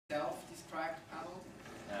self-described panel.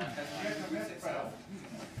 Introduce itself.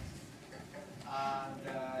 And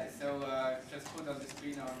just put on the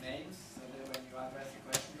screen our names so that when you address the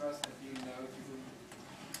question to us, that you know to whom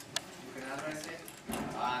you can address it.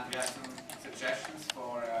 And we have some suggestions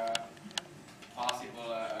for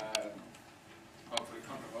possible, hopefully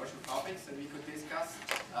controversial topics that we could discuss.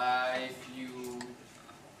 If you,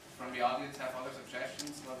 from the audience, have other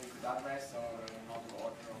suggestions what we could address or another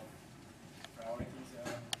order of priorities,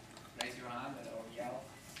 raise your hand or yell.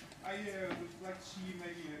 I would like to see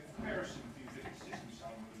maybe a comparison between different systems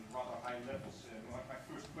on rather high levels. My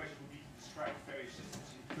first question would be to describe various systems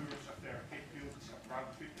in terms of their capabilities of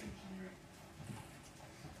round-trip engineering.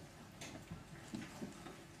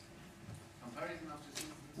 Comparison of the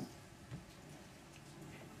systems.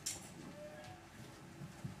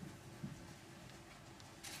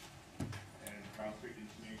 And round-trip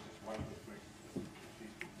engineering is just one of the questions that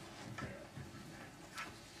please compare.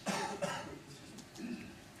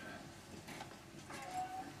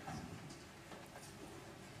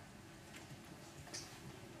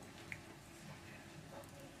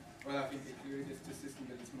 Well, I think the system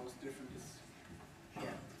that is most different is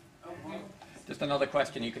here. Oh, well. Just another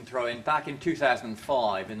question you can throw in. Back in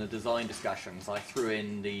 2005, in the design discussions, I threw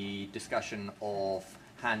in the discussion of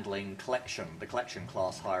handling the collection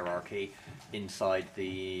class hierarchy inside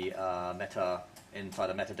the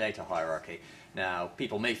metadata hierarchy. Now,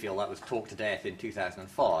 people may feel that was talked to death in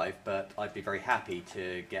 2005, but I'd be very happy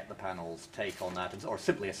to get the panel's take on that, or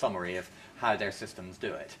simply a summary of how their systems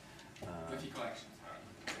do it. With the collections.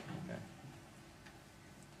 Okay.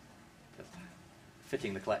 Just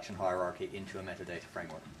fitting the collection hierarchy into a metadata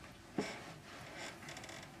framework.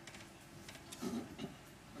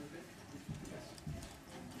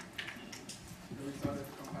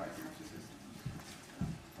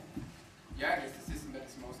 Yeah, I guess the system that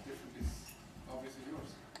is most different is obviously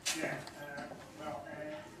yours. Yeah,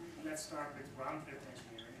 let's start with round-trip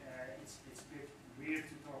engineering. It's a bit weird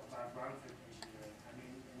to talk about round-trip engineering. I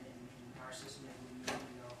mean, in our system, you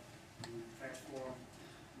transform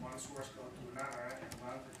one source code to another, and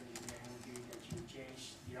round-trip engineering would be that you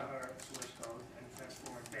change the other source code and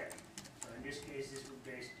transform it back. So in this case, this would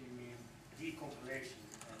basically mean decompilation,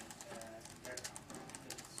 and that's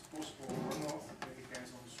possible or not. It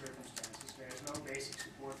depends on the circumstances. There is no basic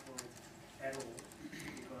support for it at all,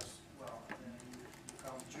 because, well, you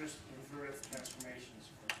can't just invert transformations,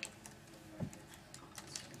 for example.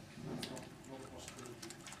 It's not a possibility.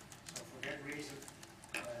 So for that reason,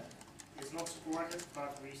 it's not supported,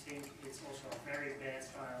 but we think it's also a very bad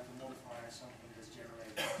style to modify something that's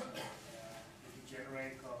generated. So, if you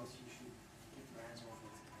generate code, you should keep your hands off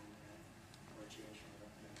it or change your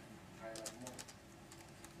high-level model.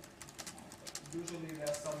 Usually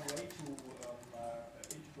there's some way to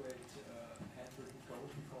integrate handwritten code,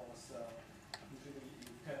 because usually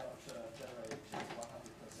you cannot generate 100%,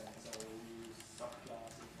 so you use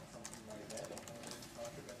subclasses or something like that,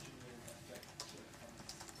 engineering aspect.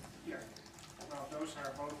 Yeah, well, those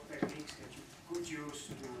are both techniques that you could use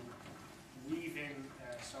to weave in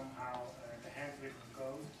somehow the handwritten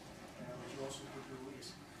code. What you also could do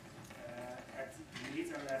is at the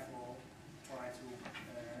meta level try to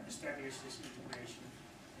establish this integration,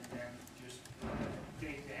 and then just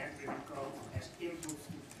take the handwritten code as input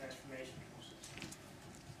to the transformation process,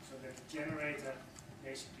 so that the generator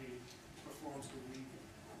basically performs the weaving.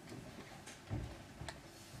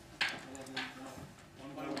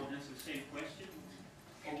 One by one has the same question.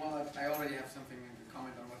 Oh, well, I already have something to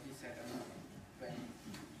comment on what he said.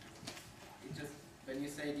 When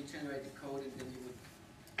you say degenerate the code, and then you would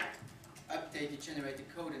update the generated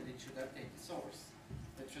code, and it should update the source.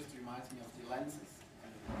 That just reminds me of the lenses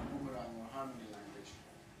and the boomerang or harmony language.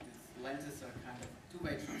 These lenses are kind of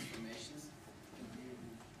two-way transformations.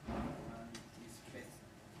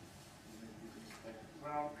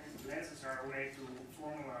 Well, lenses are a way to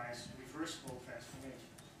formalize reversible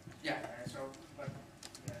transformations. Yeah. But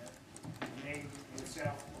the name in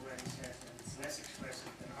itself already says that it's less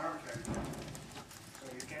expressive than arbitrary. So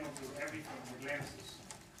you cannot do everything with lenses.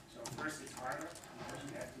 So first it's harder, because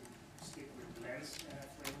you have to stick with the lens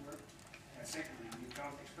framework. And secondly, you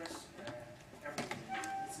can't express everything.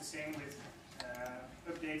 It's the same with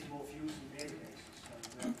updatable views in databases.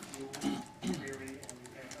 So you query and you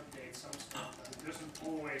can update some stuff, but it doesn't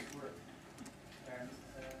always work. And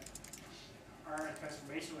our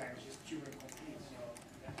transformation language is Turing complete, so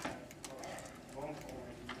that won't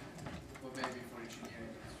always be. Well, maybe for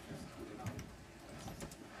engineering it's just good enough.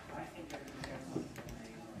 I think that it depends.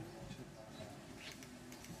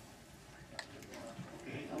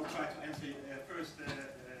 Okay, I'll try to answer first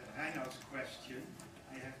Reinhard's question.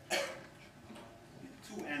 I have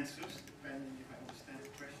two answers. answers, depending if I understand the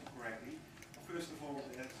question correctly. First of all,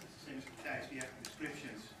 same as Tijs, we have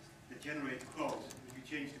descriptions that generate the code. If you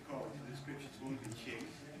change the code, the descriptions won't be changed.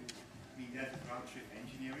 We that is round trip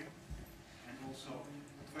engineering. And also,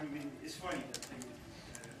 it's funny that they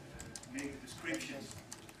make the descriptions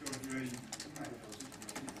current version.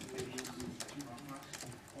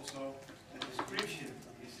 Also, the description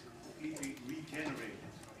is completely regenerated.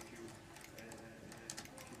 So if you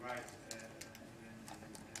write,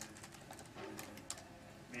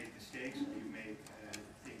 make mistakes, or you make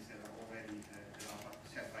things that are already that are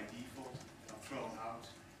set by default, that are thrown out.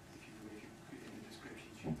 If you put in the description,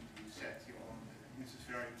 you set your own instance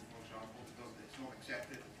variable, for example, because it's not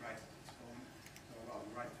accepted, it writes its own. So well,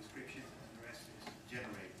 you write the description, and the rest is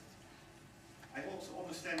generated. I also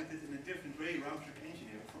understand it in a different way. Round trip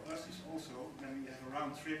engineering for us is also when we have a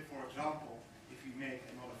round trip. For example, if we make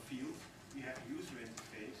another field, we have a user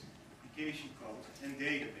interface, application code, and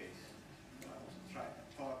database. So I also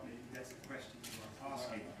thought maybe that's the question you were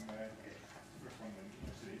asking. Okay. First one,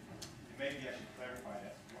 maybe I should clarify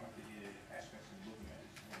that one of the aspects I'm looking at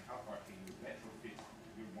is how far can you retrofit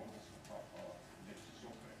your models of legacy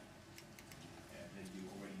software, and then you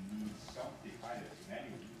already need something either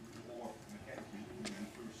manually or mechanically in the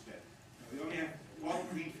first step. We only have one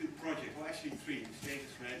greenfield project, well actually three. The state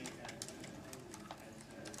is ready and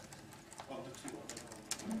one to two.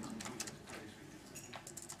 No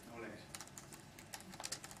legs.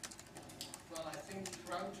 Well, I think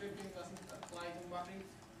round tripping doesn't apply to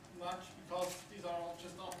much because these are all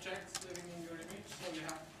just objects living in your image, so you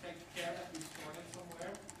have to take care that you store them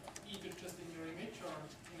somewhere, either just in your image or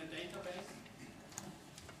in a database.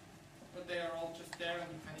 But they are all just there and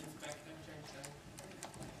you can inspect them, change them.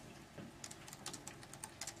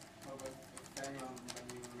 Well, but then when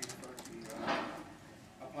you refer to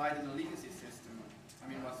applied in a legacy system, I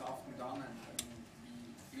mean, what's often done, and I mean,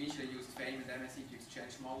 we initially used FAME and MSE to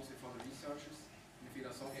exchange models with other researchers in the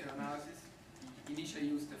field of software analysis. We initially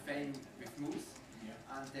used the FAME with Moose,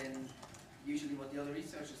 and then usually what the other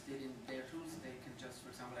researchers did in their tools, they can just,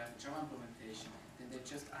 for example, have a Java implementation, then they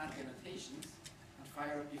just add the annotations and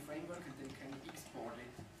fire up the framework, and then can export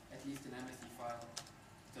it, at least an MSE file,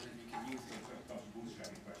 so that we can use it.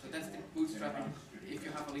 So that's the bootstrapping. If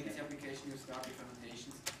you have a legacy application, you start with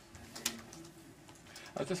annotations.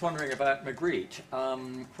 I was just wondering about Magritte.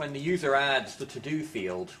 When the user adds the to-do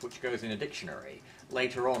field, which goes in a dictionary,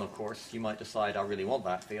 later on, of course, you might decide I really want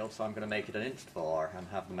that field, so I'm going to make it an inst var and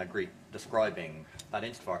have the Magritte describing that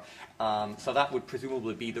inst var. So that would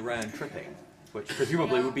presumably be the round tripping, which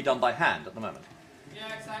presumably would be done by hand at the moment.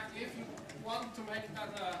 Yeah, exactly. If you want to make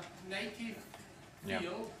that a native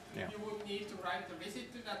field, you would need to write a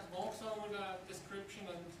visitor that walks over the description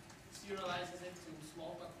and serializes it to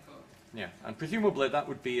small dot code. Yeah, and presumably that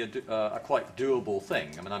would be a quite doable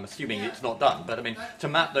thing. I mean, I'm assuming it's not done, but I mean, to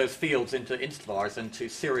map those fields into inst vars and to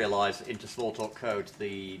serialize into Smalltalk code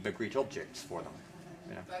the Magritte objects for them.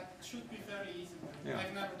 Yeah. That should be very easy. Yeah.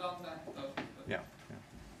 I've never done that though. Yeah.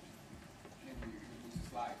 Can you use a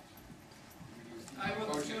slide? I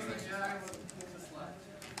would use it, yeah, I would use a slide.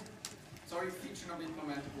 Sorry, feature not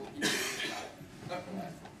implementable in the slide.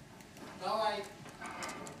 No, I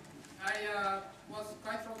was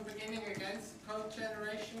quite from the beginning against code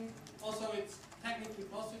generation. Also, it's technically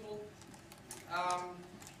possible.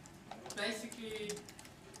 Basically,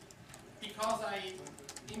 because I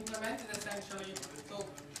implemented essentially, so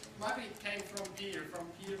Magritte came from peer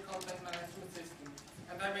content management system,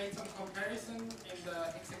 and I made some comparison in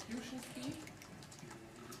the execution speed.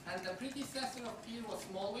 And the predecessor of peer was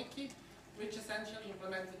SmallWiki, which essentially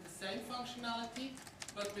implemented the same functionality,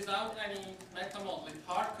 but without any MetaModelling,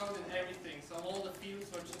 hard-coded everything. So all the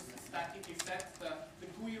fields were just statically set, the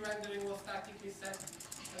GUI rendering was statically set,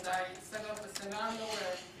 and I set up a scenario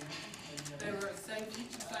where there were the same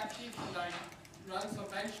features active, and I run some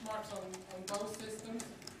benchmarks on both systems,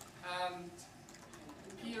 and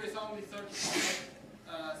Peer is only 30%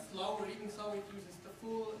 slower, even so it uses the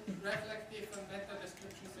full reflective and meta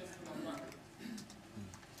description system of Magritte.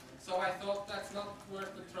 So I thought that's not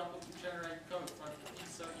worth the trouble to generate code for at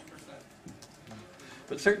least 30%.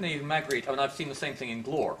 But certainly in Magritte, I mean, I've seen the same thing in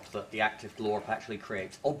Glorp, that the active Glorp actually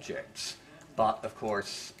creates objects. But of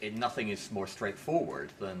course, nothing is more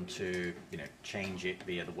straightforward than to, change it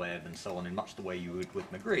via the web and so on in much the way you would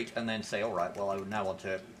with Magritte, and then say, all right, well, I now want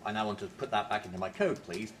to put that back into my code,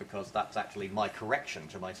 please, because that's actually my correction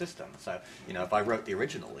to my system. So, if I wrote the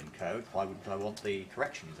original in code, why wouldn't I want the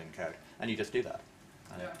corrections in code? And you just do that.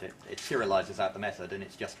 And it serializes out the method, and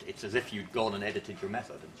it's as if you'd gone and edited your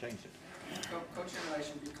method and changed it. Code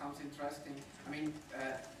generation becomes interesting. I mean,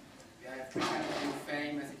 for example, in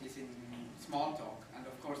FAME as it is in Smalltalk, and And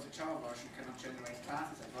of course, the Java version cannot generate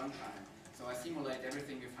classes at runtime. So I simulate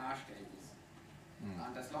everything with hash tables.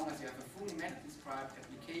 And as long as you have a fully meta-described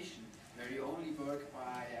application where you only work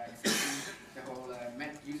by accessing the whole,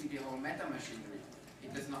 using the whole meta machinery, it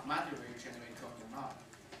does not matter where you generate code or not.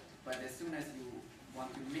 But as soon as you want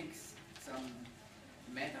to mix some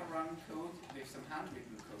meta-run code with some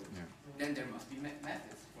handwritten code, then there must be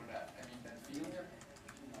methods for that. I mean, that field.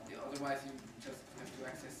 Otherwise, you just have to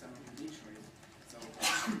access some dictionaries. So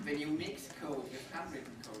when you mix code with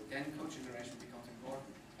handwritten code, then code generation becomes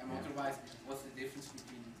important. And otherwise, what's the difference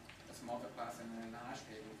between a smaller class and a hash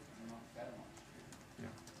table? Not that much.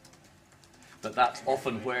 But that's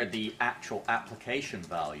often where the actual application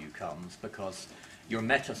value comes, because your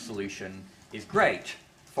meta solution is great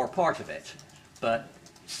for part of it, but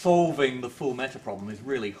solving the full meta problem is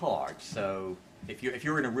really hard. So if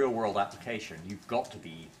you're in a real world application, you've got to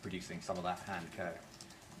be producing some of that hand code.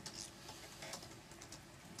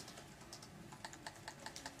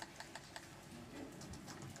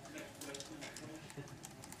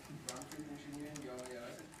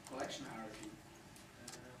 Collection hierarchy.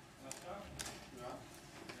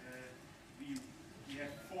 We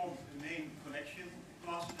have formed a main collection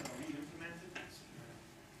classes that are re-implemented. It's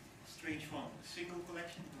a strange one, a single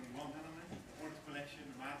collection, only one element, the order collection,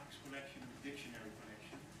 the matrix collection, and the dictionary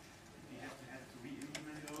collection. We have to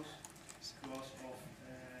re-implement those because of,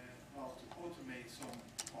 well, to automate some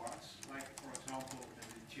parts, like for example, the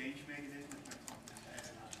change mechanism,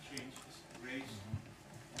 change arrays,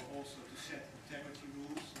 or also to set integrity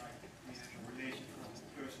rules, like we have a relation from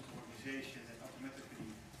person to organization that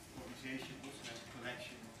automatically organization also has a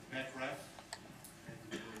collection of the backgraph and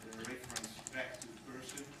the reference back to the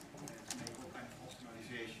person to make all kind of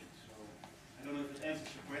optimization. So I don't know if it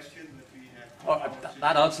answers your question, but we have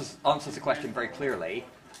That answers the question very clearly.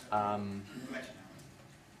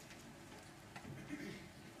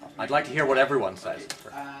 I'd like to hear what everyone says.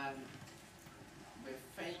 Okay. With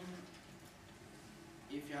fame,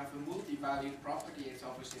 if you have a multi-valued property, it's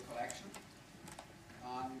obviously a collection.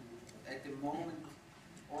 At the moment,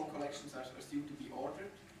 all collections are assumed to be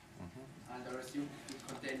ordered, and are assumed to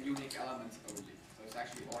contain unique elements only. So it's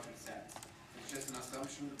actually ordered sets. It's just an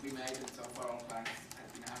assumption we made, and so far all clients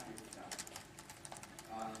have been happy with that.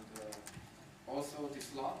 And also the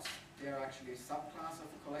slots, they are actually a subclass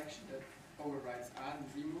of a collection that overrides add and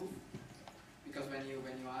remove. Because when you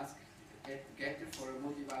ask getter for a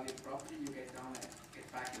multi-valued property, you get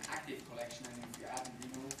back an active collection, and if you add and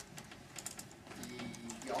remove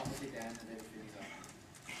the opposite end, and everything is up.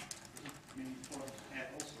 We need to add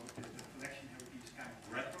also the collection has these kind of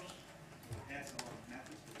wrappers. It adds a lot of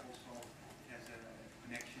methods, but also has a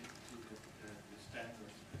connection to the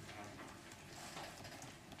standard.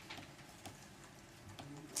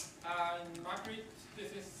 In Margaret,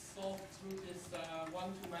 this is solved through this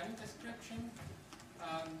one-to-many description.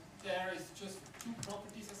 There is just two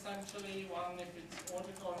properties essentially, one if it's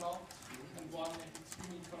ordered or not, and one if it's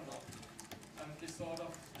unique or not. And this sort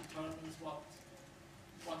of determines what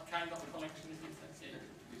kind of collection is instantiated.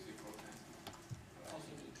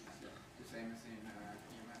 Also yeah. The same as in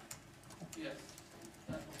EMF. Yes,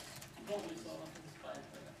 that was probably sort of inspired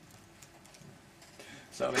by that.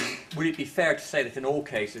 So, I mean, would it be fair to say that in all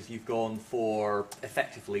cases you've gone for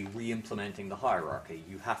effectively re-implementing the hierarchy?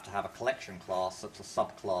 You have to have a collection class that's a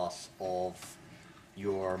subclass of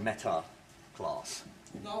your meta class.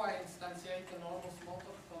 No, I instantiate the normal small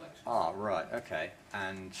collection. Ah, right, okay.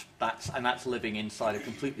 And that's living inside a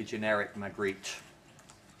completely generic Magritte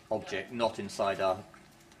object, not inside a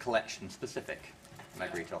collection-specific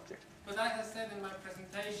Magritte object. But as I said in my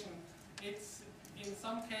presentation, it's in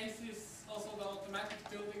some cases also the automatic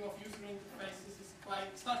building of user interfaces is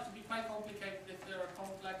starts to be quite complicated if there are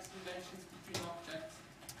complex relations between objects.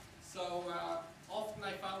 So often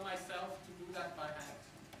I found myself to do that by hand.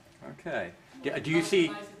 Okay. Do you see?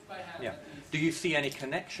 It by hand, Yeah. Do you see any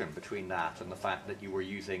connection between that and the fact that you were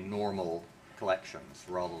using normal collections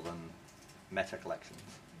rather than meta collections,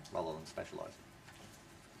 rather than specialized?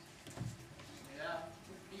 Yeah,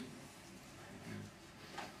 could be.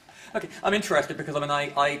 Okay, I'm interested because I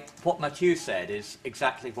mean, what Mathieu said is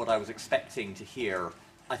exactly what I was expecting to hear.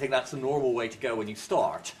 I think that's the normal way to go when you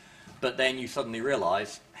start, but then you suddenly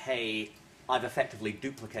realize, hey, I've effectively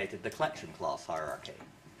duplicated the collection class hierarchy,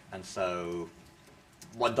 and so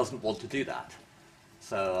one doesn't want to do that.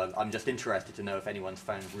 So I'm just interested to know if anyone's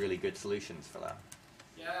found really good solutions for that.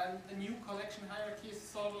 Yeah, and the new collection hierarchy is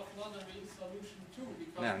sort of not a real solution too,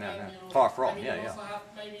 because No. Far from, you yeah. also have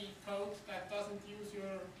maybe code that doesn't use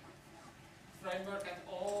your framework at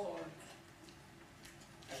all, or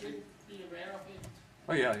should be aware of it.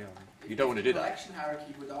 Oh yeah. You don't want to do The that. collection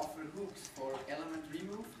hierarchy would offer hooks for element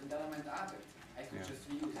removed and element added. I could just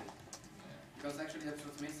reuse it. Because actually that's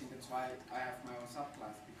what's missing. That's why I have my own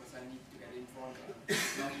subclass, because I need to get informed and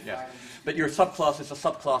Yeah. notified. But your subclass is a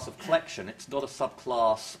subclass of collection. It's not a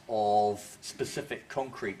subclass of specific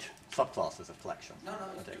concrete subclasses of collection. No, I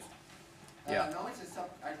it's think. just. No, it's a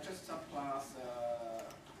I just subclass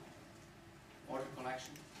order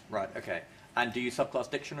collection. Right, okay. And do you subclass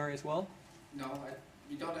dictionary as well? No,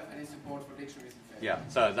 we don't have any support for dictionaries in fact. Yeah,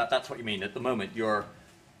 so that's what you mean. At the moment, you're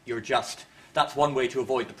just, that's one way to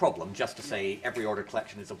avoid the problem, just to say every ordered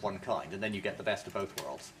collection is of one kind, and then you get the best of both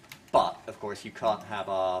worlds. But, of course, you can't have,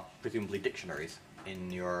 presumably, dictionaries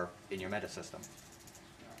in your meta system.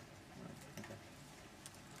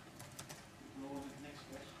 Next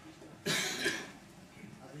question.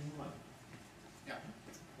 Yeah.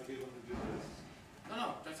 What do you want to do this?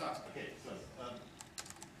 No, that's us. Okay, so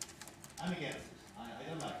I'm against it. I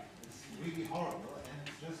don't like it. It's really horrible and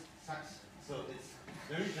it just sucks. So it's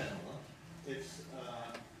very general. It's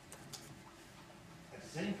at the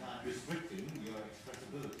same time restricting your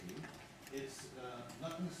expressibility. It's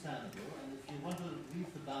not understandable, and if you want to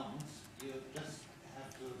leave the bounds, you just have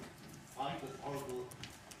to fight with horrible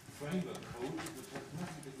framework code which has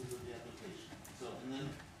nothing to do with the application. So, and then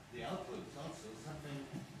the output is also something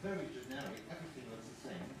very generic, everything looks the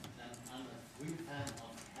same, and I'm a real fan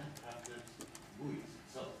of handcrafted GUIs.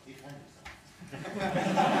 So, defend yourself.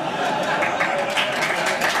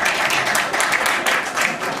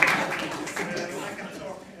 I can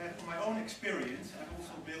talk from my own experience. I've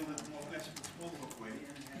also built a more classical smalltalk way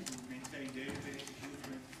and had to maintain databases,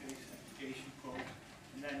 user interface, application code.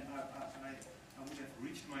 And then I would have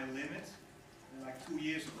reached my limit like 2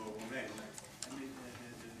 years ago already. I made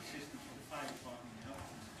the system for the fire department in health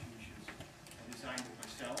institutions. I designed it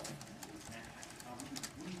myself. And I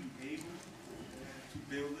wouldn't be able to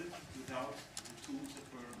build it without the tools that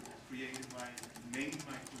were created by mainly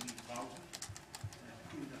my colleague Wouter.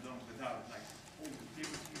 Couldn't have done it without, like all the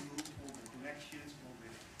liberty rules, all the connections,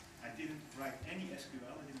 I didn't write any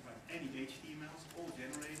SQL, I didn't write any HTMLs, all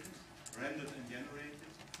generated, rendered and generated.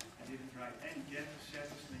 I didn't write any getter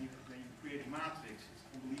setters. When you create a matrix, it's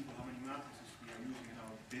unbelievable how many matrices we are using in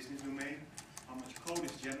our business domain, how much code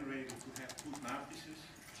is generated to have good matrices.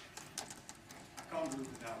 I can't do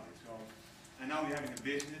it without it. So, and now we're having a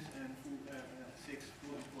business and 6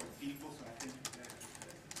 full employed people, so I think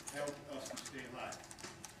help us to stay alive.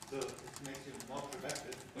 So it makes you more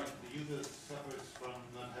productive, but the user suffers from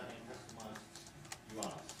not having customized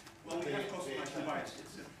UIs. Well, we have customized device.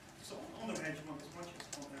 So on the other hand, you want as much as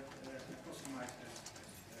customized as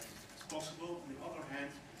possible. On the other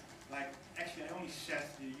hand, like actually I only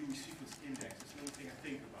set the UI sequence index. That's the only thing I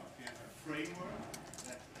think about. We have a framework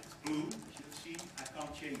that's blue, as you have seen. I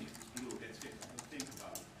can't change it. It's blue. That's it. I don't think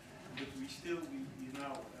about it. But we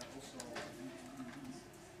now also.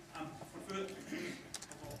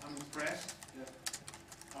 I'm impressed that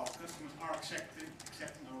our customers are accepting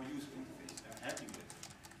our user interface. They're happy with it.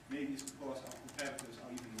 Maybe it's because our competitors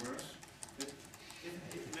are even worse. But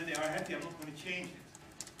when they are happy, I'm not going to change it.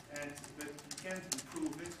 But we can't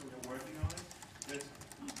improve it, so we're working on it. But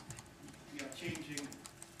we are changing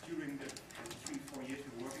during the 3-4 years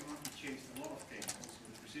we're working on. We changed a lot of things. Also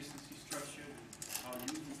the persistency structure, how the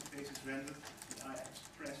user interface is rendered. I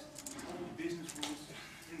expressed all the business rules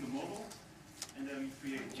in the model. And then we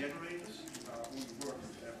create generators. We work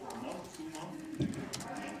for a month, 2 months.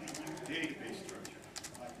 And then we use database structure.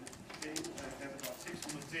 Like I have about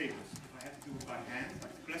 600 tables. If I had to do it by hand,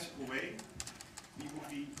 like the classical way, we would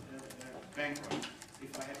be bankrupt.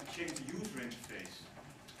 If I had to change the user interface,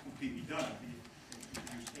 it's completely done. We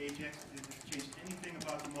use Ajax, we didn't change anything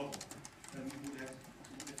about the model. Then we would have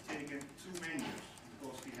taken too many years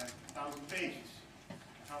because we have 1,000 pages.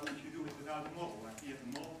 How would you do it without a model? Like we have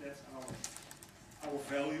a model, that's our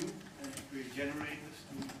value, and we create generators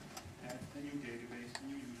to have a new database, a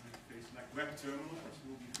new user interface, like web terminal, which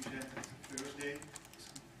will be presented Thursday. It's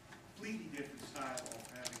a completely different style of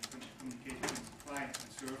having communication between client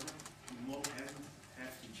and server. And the model hasn't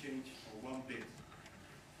have to change for 1 bit.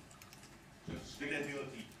 Just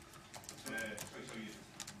scalability. So you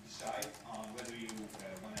decide on whether you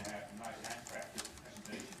want to have a nice handcrafted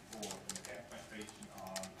presentation for the presentation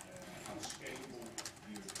on how scalable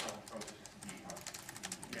your development process is to be.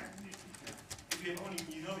 If you have only,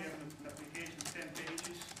 you have an application 10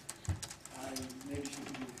 pages, maybe you should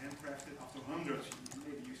do it handcrafted. After 100,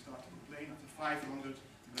 maybe you start to complain. After 500, you're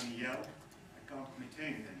going to yell, I can't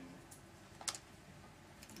maintain it anymore.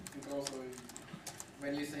 I think also,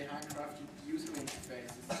 when you say handcrafted user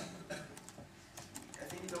interfaces, I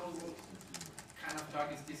think it all kind of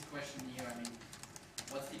targets this question here. I mean,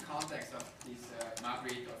 what's the context of this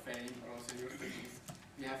Magritte or failing or also your things?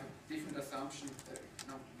 We have a different assumption,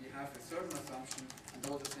 we have a certain assumption, and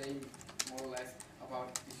all the same, more or less,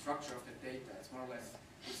 about the structure of the data. It's more or less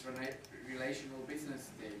it's relational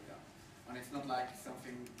business data, and it's not like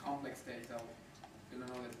something complex data,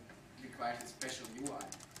 that requires a special UI.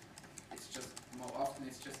 It's just more often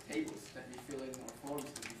it's just tables that we fill in or forms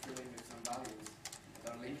that we fill in with some values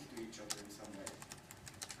that are linked to each other in some way.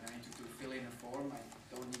 I mean, to fill in a form, I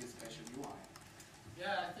don't need a special UI.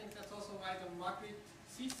 Yeah, I think that's also why the Magritte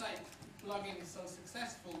C-site plugin is so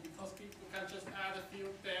successful, because people can just add a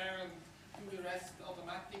field there and do the rest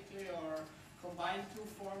automatically or combine two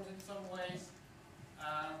forms in some ways.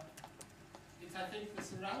 It's, I think, the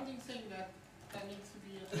surrounding thing that needs to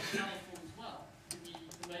be powerful as well, to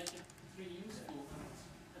make it really useful and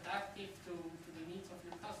adaptive to the needs of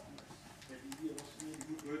your customers. Maybe also need a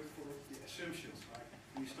good word for the assumptions. Like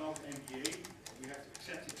when you start an MBA, we have to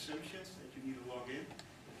accept the assumptions that you need to log in,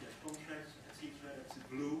 that you have contracts, etc. That's the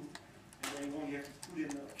blue, and then you only have to put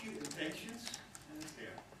in a few intentions, and it's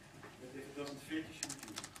there. But if it doesn't fit, you shouldn't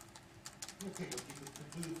use it. Okay, but you could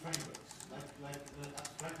do frameworks, like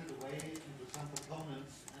abstract it away into some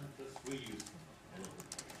components and just reuse them.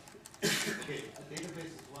 Okay, a database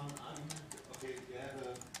is one argument. Okay, you have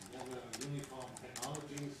a uniform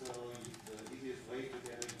technology, so the easiest way to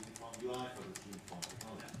get a uniform UI for this uniform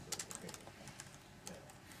technology. So, okay. Yeah.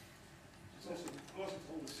 It's also, because it's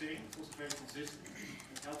all the same, it's also very consistent.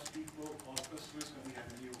 It helps people, all customers, when we have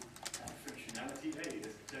a new functionality. Hey,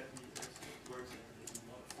 that's exactly it works and there's a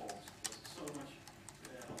lot of faults. There's so much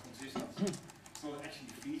consistency. It's not actually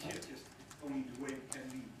a feature, it's just only the way it can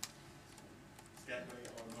be. It's that way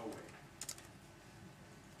or no way.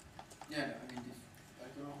 Yeah, I mean,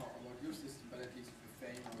 I don't know how about your system, but at least with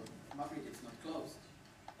Fame or Magritte, it's not closed.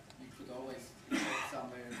 You could always insert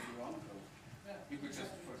somewhere if you want to. Yeah. You could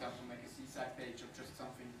just, for example, make a C-side page or just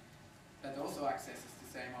something that also accesses the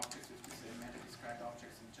same objects with the same meta-described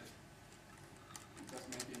objects, and just because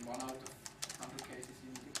maybe in 1 out of 100 cases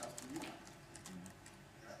you need a custom UI.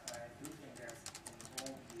 I do think that in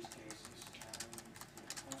all these cases,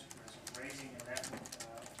 the consequence of raising a level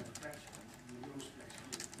of abstraction, you lose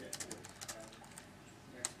flexibility.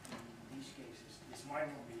 That in these cases, this might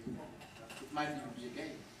not be a problem. It might even be a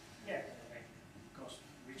game. Yeah, because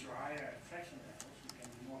with your higher abstraction levels, you can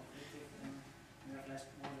be more predictive and you have less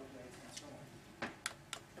boilerplate and so on.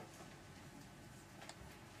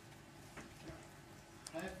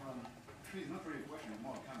 I have three, not really a question,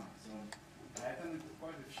 more a comment. So I attended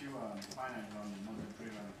quite a few finite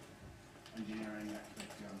model-driven engineering,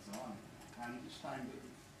 architecture, and so on. And each time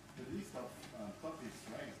the list of topics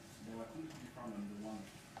raised, they were completely different than the one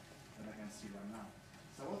that I can see right now.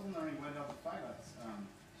 So I was wondering whether the fact that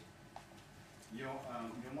your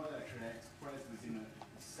model actually expressed within a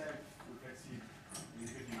self-reflexive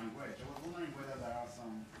indicating language, I was wondering whether there are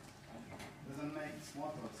some, doesn't make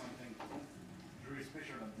Smalltalk something really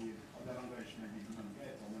special that the other language maybe didn't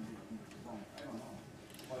get, or maybe completely wrong. I don't know.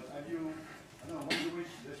 But have you, I don't know, when you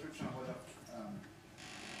read the description of other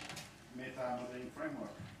MetaModelling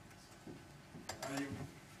framework, are you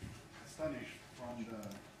astonished from the,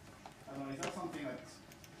 I don't know, is there something that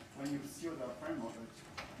when you see other framework that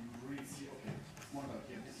you really see, okay, Smalltalk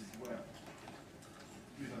here, this is where,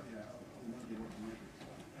 do that here, I will not be able to make it.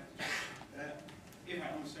 If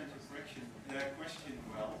I understand your question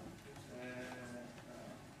well,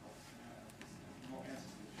 more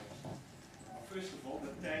answers to the question. First of all,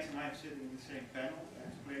 that Tijs and I are sitting in the same panel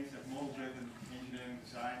explains that model-driven engineering,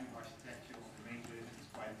 design, architecture, or domain-driven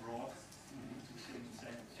is quite broad. To sit in the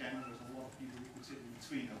same channel, there's a lot of people who could sit in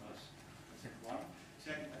between of us. That's one.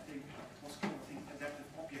 Second, I think what's called adaptive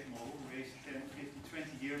object model raised 10, 50,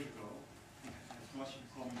 20 years ago has much in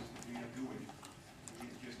common with what we are doing.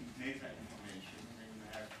 We just need data information, and then you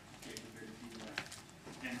have the capability of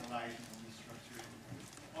analyzing and restructuring and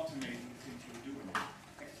automating the things you're doing.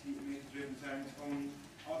 Actually, image-driven design is only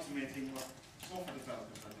automating what software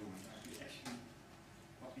developers are doing. Actually,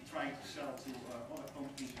 what we're trying to sell to other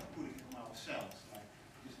companies are putting it on ourselves, like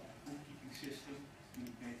just like a bookkeeping system. You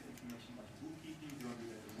need data information about the bookkeeping, you don't do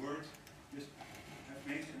that with Word. Just have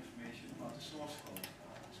data information about the source code,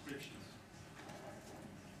 descriptions.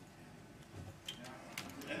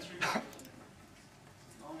 Yeah. Answering that question.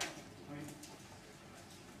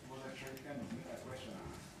 Was actually kind of a question.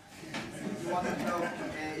 You want to know,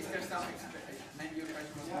 is there something, maybe your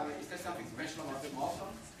question was, is there something special about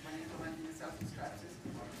Smalltalk when implementing a self-described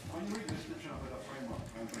system? When you read the description of the framework,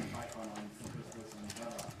 1.5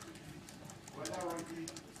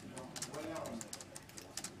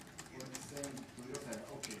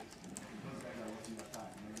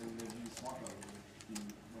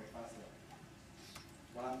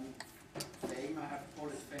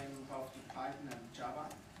 Python and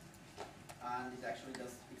Java, and it actually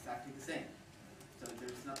does exactly the same. So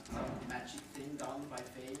there's not some magic thing done by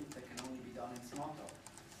Fame that can only be done in Smalltalk.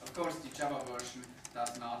 Of course, the Java version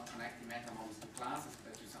does not connect the MetaModels to classes,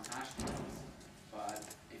 but to some hash tables. But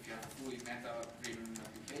if you have a fully meta-driven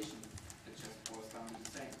application, it just boils down to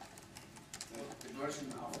the same. So the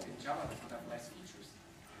version of in Java does not have less features.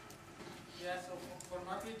 Yeah, so for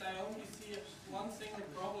Margaret, I only see one single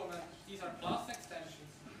problem, and these are class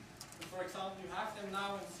extensions. So for example, you have them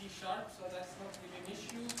now in C#, so that's not really an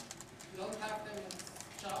issue. You don't have them in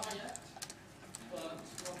Java yet, but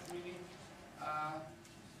not really.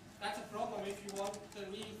 That's a problem if you want the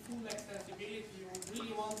real full extensibility. You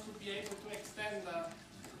really want to be able to extend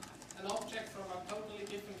an object from a totally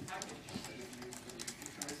different package. But if you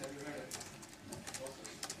features everywhere, that's also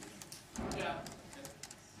Yeah.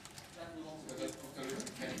 That will also so you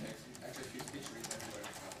can actually use features everywhere.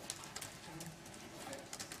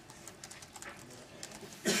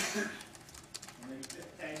 Maybe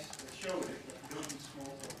Tijs showed it, but building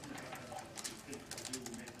Smalltalk, you think that you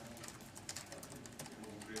will make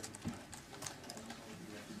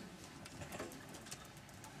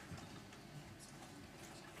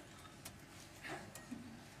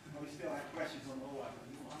we still have questions on all of them.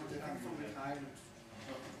 From the time